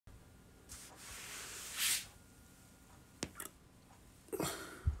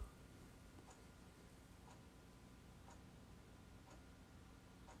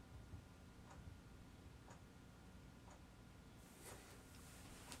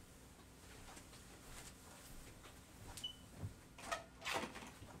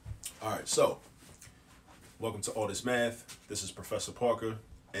right, so welcome to All This Math. This is Professor Parker,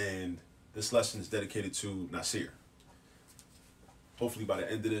 and this lesson is dedicated to Nasir. Hopefully by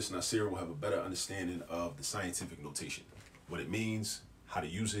the end of this, Nasir will have a better understanding of the scientific notation, what it means, how to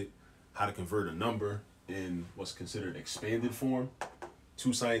use it, how to convert a number in what's considered expanded form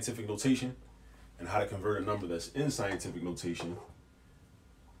to scientific notation, and how to convert a number that's in scientific notation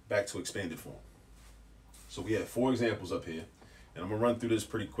back to expanded form. So we have 4 examples up here, and I'm going to run through this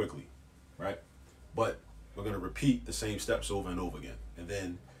pretty quickly, right? But we're going to repeat the same steps over and over again, and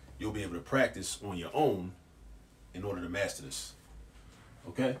then you'll be able to practice on your own in order to master this.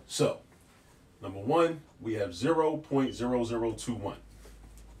 Okay, so number 1, we have 0.0021.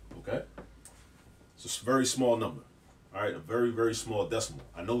 Okay, it's a very small number. All right, a very, very small decimal.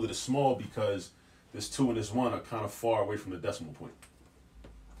 I know that it's small because this 2 and this 1 are kind of far away from the decimal point.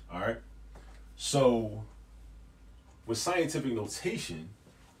 All right, so with scientific notation,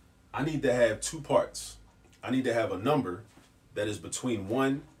 I need to have 2 parts. I need to have a number that is between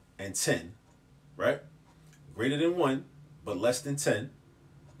 1 and 10, right? Greater than 1, but less than 10.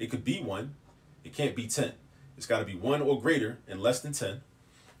 It could be 1. It can't be 10. It's got to be 1 or greater and less than 10.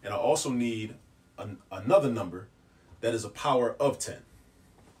 And I also need another number that is a power of 10.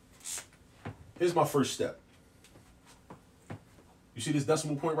 Here's my first step. You see this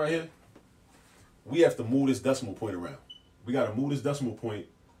decimal point right here? We have to move this decimal point around. We got to move this decimal point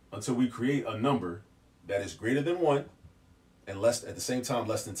until we create a number that is greater than 1 and less, at the same time,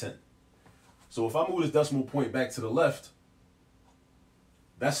 less than 10. So if I move this decimal point back to the left,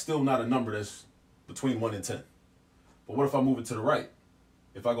 that's still not a number that's between 1 and 10. But what if I move it to the right?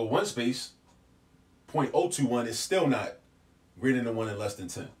 If I go 1 space, 0.021 is still not greater than 1 and less than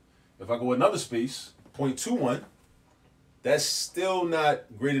 10. If I go another space, 0.21, that's still not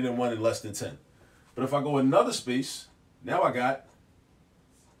greater than 1 and less than 10. But if I go another space, now I got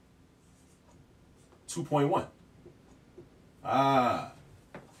 2.1.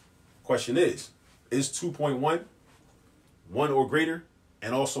 Question is 2.1 1 or greater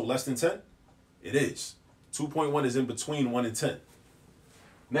and also less than 10? It is. 2.1 is in between 1 and 10.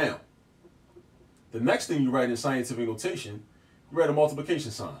 Now, the next thing you write in scientific notation, you write a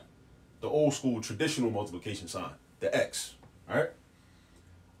multiplication sign. The old school traditional multiplication sign, the X, all right?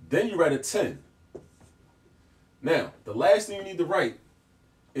 Then you write a 10. Now, the last thing you need to write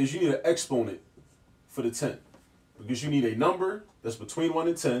is you need an exponent for the 10, because you need a number that's between 1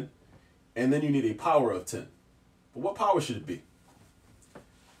 and 10, and then you need a power of 10. But what power should it be?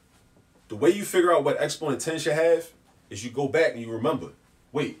 The way you figure out what exponent 10 should have is you go back and you remember,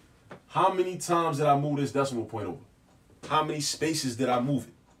 wait, how many times did I move this decimal point over? How many spaces did I move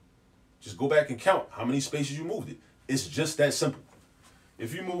it? Just go back and count how many spaces you moved it. It's just that simple.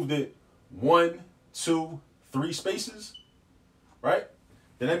 If you moved it 1, 2, 3 spaces, right?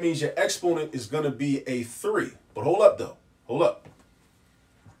 Then that means your exponent is going to be a 3. But hold up, though. Hold up.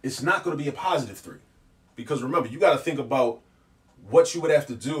 It's not going to be a positive 3. Because remember, you got to think about what you would have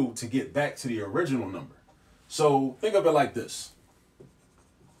to do to get back to the original number. So think of it like this.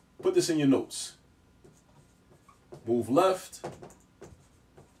 Put this in your notes. Move left.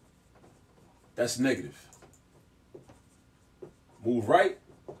 That's negative. Move right.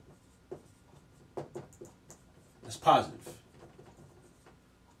 That's positive.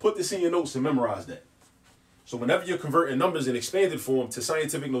 Put this in your notes and memorize that. So whenever you're converting numbers in expanded form to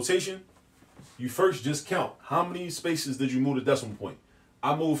scientific notation, you first just count. How many spaces did you move the decimal point?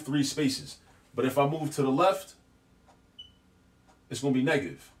 I moved 3 spaces. But if I move to the left, it's going to be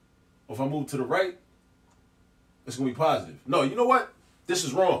negative. Or if I move to the right, it's going to be positive. No, you know what? This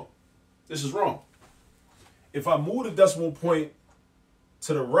is wrong. This is wrong. If I move the decimal point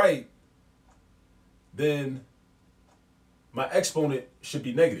to the right, then my exponent should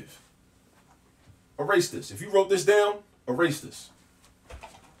be negative. Erase this. If you wrote this down, erase this.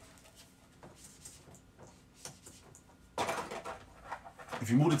 If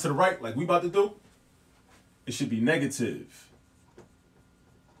you move it to the right, like we about to do, it should be negative.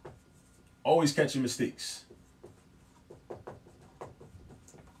 Always catch your mistakes.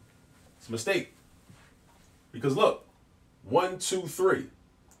 It's a mistake. Because look, 1, 2, 3.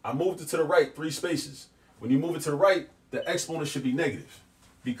 I moved it to the right 3 spaces. When you move it to the right, the exponent should be negative.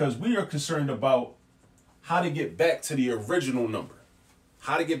 Because we are concerned about how to get back to the original number.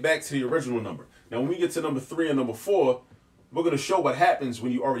 How to get back to the original number. Now, when we get to number 3 and number 4, we're going to show what happens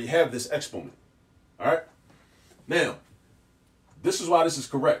when you already have this exponent. All right? Now, this is why this is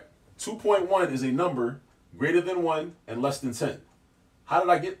correct. 2.1 is a number greater than 1 and less than 10. How did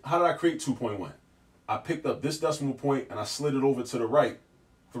I create 2.1? I picked up this decimal point and I slid it over to the right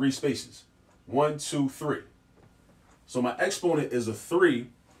 3 spaces. 1, 2, 3. So my exponent is a 3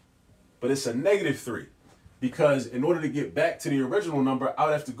 but it's a negative 3. Because in order to get back to the original number, I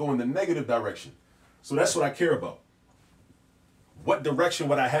would have to go in the negative direction. So that's what I care about. What direction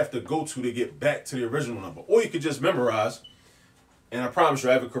would I have to go to get back to the original number? Or you could just memorize, and I promise you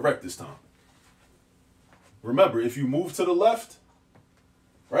I have it correct this time. Remember, if you move to the left,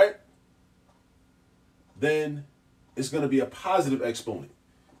 right, then it's going to be a positive exponent.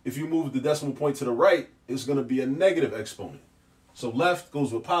 If you move the decimal point to the right, it's going to be a negative exponent. So left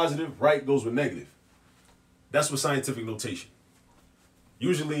goes with positive, right goes with negative. That's with scientific notation.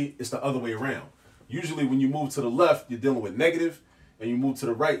 Usually, it's the other way around. Usually, when you move to the left, you're dealing with negative, and you move to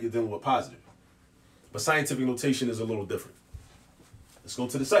the right, you're dealing with positive. But scientific notation is a little different. Let's go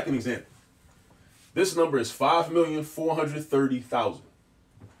to the second example. This number is 5,430,000.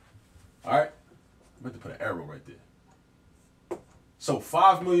 All right? I'm going to put an arrow right there. So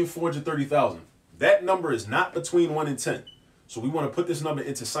 5,430,000. That number is not between 1 and 10. So we want to put this number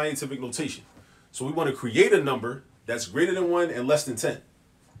into scientific notation. So we want to create a number that's greater than 1 and less than 10.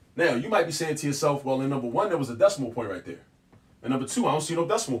 Now, you might be saying to yourself, well, in number 1, there was a decimal point right there. In number 2, I don't see no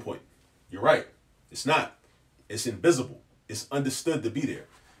decimal point. You're right. It's not. It's invisible. It's understood to be there.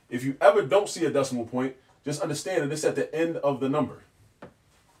 If you ever don't see a decimal point, just understand that it's at the end of the number.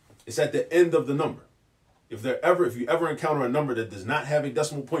 It's at the end of the number. If you ever encounter a number that does not have a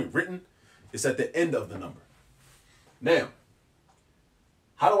decimal point written, it's at the end of the number. Now,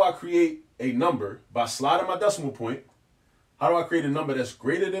 how do I create a number by sliding my decimal point? How do I create a number that's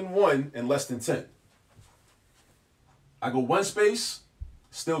greater than 1 and less than 10? I go one space,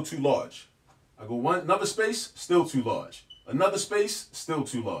 still too large. I go another space, still too large. Another space, still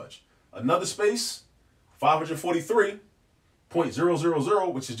too large. Another space,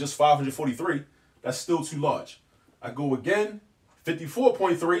 543.000, which is just 543. That's still too large. I go again,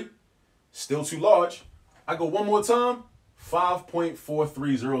 54.3, still too large. I go one more time,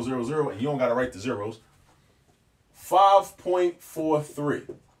 5.43000, and you don't got to write the zeros.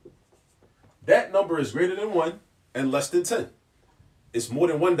 5.43. That number is greater than 1 and less than 10. It's more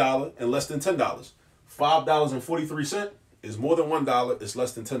than $1 and less than $10. $5.43 is more than $1, it's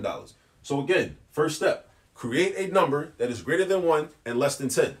less than $10. So again, first step, create a number that is greater than 1 and less than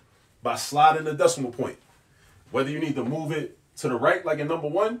 10 by sliding the decimal point. Whether you need to move it to the right like in number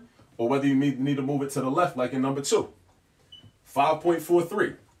 1, or whether you need to move it to the left like in number 2.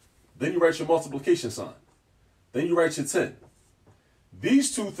 5.43. Then you write your multiplication sign. Then you write your 10.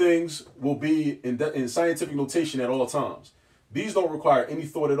 These two things will be in scientific notation at all times. These don't require any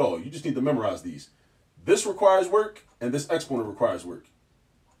thought at all. You just need to memorize these. This requires work, and this exponent requires work.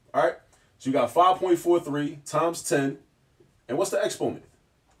 All right? So you got 5.43 times 10. And what's the exponent?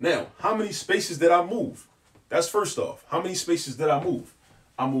 Now, how many spaces did I move? That's first off. How many spaces did I move?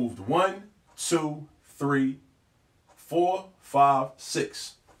 I moved 1, 2, 3, 4, 5,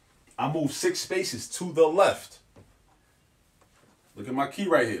 6. I moved 6 spaces to the left. Look at my key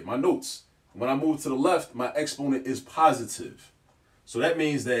right here, my notes. When I move to the left, my exponent is positive. So that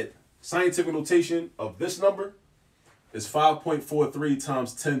means that scientific notation of this number is 5.43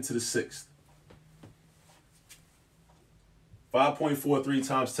 times 10 to the 6th. 5.43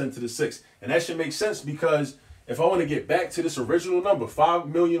 times 10 to the 6th. And that should make sense because if I want to get back to this original number,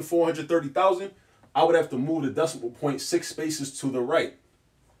 5,430,000, I would have to move the decimal point 6 spaces to the right.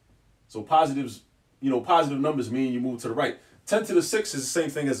 So positives, positive numbers mean you move to the right. 10 to the 6 is the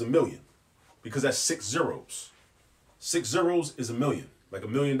same thing as a million because that's 6 zeros. 6 zeros is a million, like $1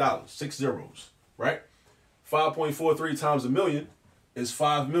 million, 6 zeros, right? 5.43 times a million is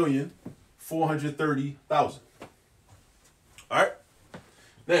 5,430,000. All right?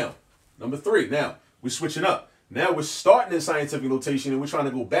 Now, number 3. Now, we're switching up. Now we're starting in scientific notation and we're trying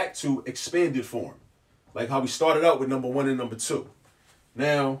to go back to expanded form, like how we started out with number 1 and number 2.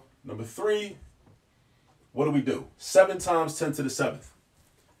 Now, number 3, what do? 7 times 10 to the 7th.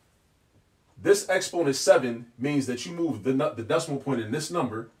 This exponent 7 means that you move the decimal point in this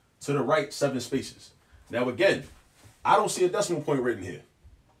number to the right 7 spaces. Now again, I don't see a decimal point written here.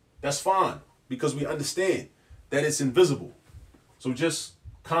 That's fine because we understand that it's invisible. So just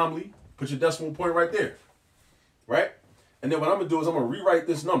calmly put your decimal point right there, right? And then what I'm going to do is I'm going to rewrite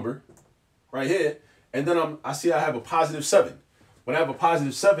this number right here, and then I see I have a positive 7. When I have a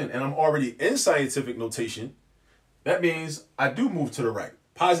positive 7 and I'm already in scientific notation, that means I do move to the right.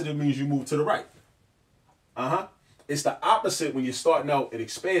 Positive means you move to the right. It's the opposite when you're starting out and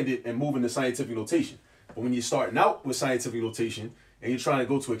expanded and moving to scientific notation. But when you're starting out with scientific notation and you're trying to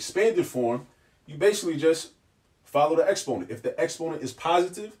go to expanded form, you basically just follow the exponent. If the exponent is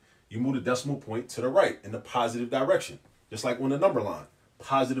positive, you move the decimal point to the right in the positive direction. Just like on the number line.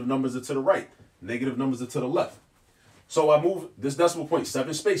 Positive numbers are to the right. Negative numbers are to the left. So I move this decimal point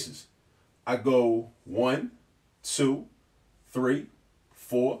 7 spaces. I go 1, 2, 3,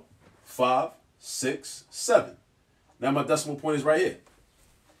 4, 5, 6, 7. Now my decimal point is right here.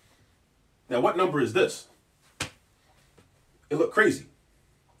 Now what number is this? It looked crazy,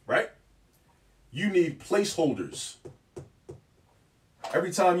 right? You need placeholders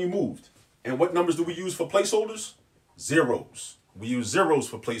every time you moved. And what numbers do we use for placeholders? Zeros. We use zeros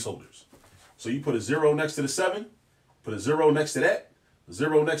for placeholders. So you put a 0 next to the 7, put a 0 next to that,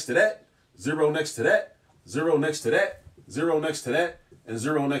 0 next to that, 0 next to that, 0 next to that, 0 next to that, and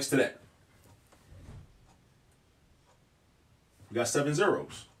 0 next to that. We got 7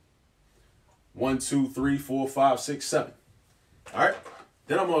 zeros. 1, 2, 3, 4, 5, 6, 7. All right.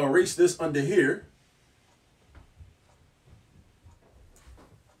 Then I'm going to erase this under here.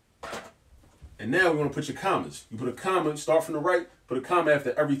 And now we're going to put your commas. You put a comma, start from the right, put a comma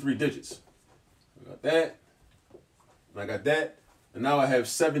after every 3 digits. I got that. And I got that. And now I have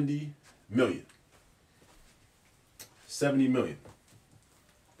 70 million. 70 million.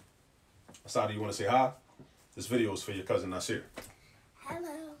 Asada, you want to say hi? This video is for your cousin Nasir.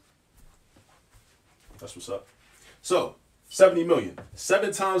 Hello. That's what's up. So, 70 million.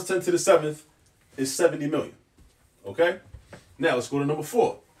 7 times 10 to the 7th is 70 million. Okay? Now, let's go to number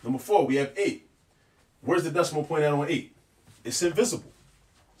 4. Number 4, we have 8. Where's the decimal point at on 8? It's invisible.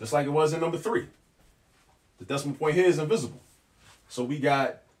 Just like it was in number 3. The decimal point here is invisible. So we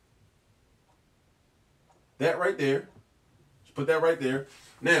got that right there. Just put that right there.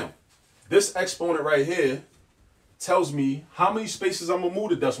 Now, this exponent right here tells me how many spaces I'm going to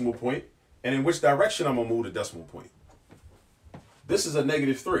move the decimal point and in which direction I'm going to move the decimal point. This is a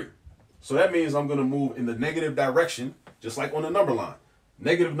 -3. So that means I'm going to move in the negative direction, just like on the number line.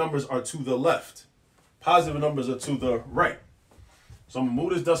 Negative numbers are to the left. Positive numbers are to the right. So I'm going to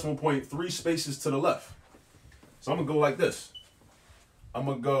move this decimal point 3 spaces to the left. So I'm going to go like this. I'm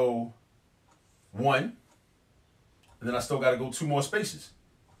going to go 1. And then I still got to go 2 more spaces.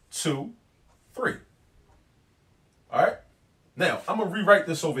 2, 3. All right. Now, I'm going to rewrite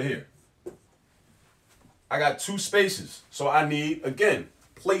this over here. I got 2 spaces. So I need, again,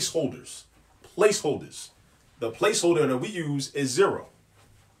 placeholders. Placeholders. The placeholder that we use is 0.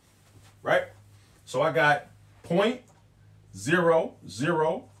 Right? So I got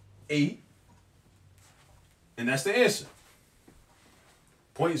 0.008. And that's the answer.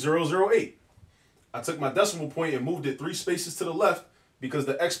 0.008. I took my decimal point and moved it 3 spaces to the left because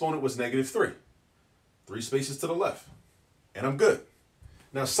the exponent was -3. 3 spaces to the left. And I'm good.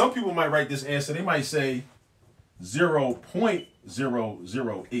 Now, some people might write this answer. They might say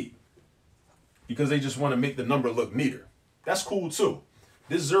 0.008 because they just want to make the number look neater. That's cool too.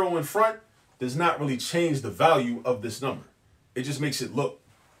 This 0 in front does not really change the value of this number. It just makes it look,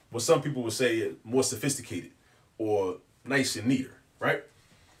 what some people would say, more sophisticated or nice and neater, right?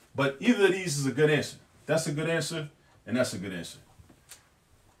 But either of these is a good answer. That's a good answer, and that's a good answer.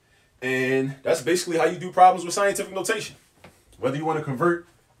 And that's basically how you do problems with scientific notation. Whether you want to convert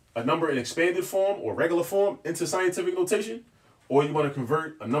a number in expanded form or regular form into scientific notation, or you want to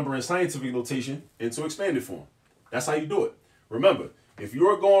convert a number in scientific notation into expanded form. That's how you do it. Remember, if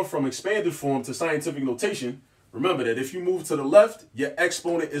you're going from expanded form to scientific notation, remember that if you move to the left, your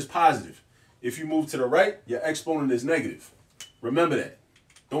exponent is positive. If you move to the right, your exponent is negative. Remember that.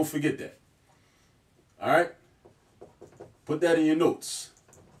 Don't forget that. All right? Put that in your notes.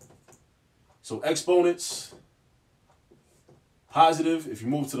 So exponents, positive if you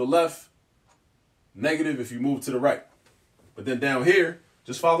move to the left, negative if you move to the right. But then down here,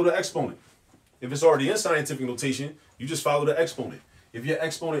 just follow the exponent. If it's already in scientific notation, you just follow the exponent. If your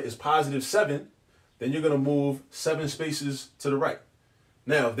exponent is +7, then you're going to move 7 spaces to the right.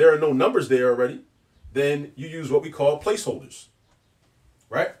 Now, if there are no numbers there already, then you use what we call placeholders,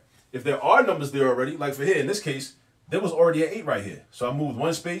 right? If there are numbers there already, like for here, in this case, there was already an 8 right here. So I moved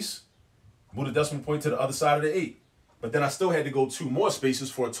 1 space, moved the decimal point to the other side of the 8. But then I still had to go 2 more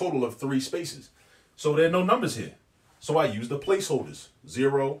spaces for a total of 3 spaces. So there are no numbers here. So I used the placeholders,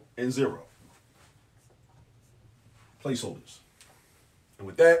 0 and 0. Placeholders. And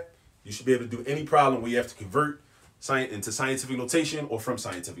with that, you should be able to do any problem where you have to convert into scientific notation or from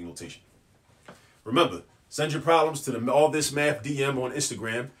scientific notation. Remember, send your problems to the All This Math DM on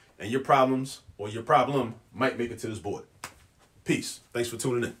Instagram, and your problems or your problem might make it to this board. Peace. Thanks for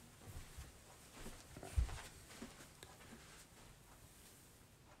tuning in.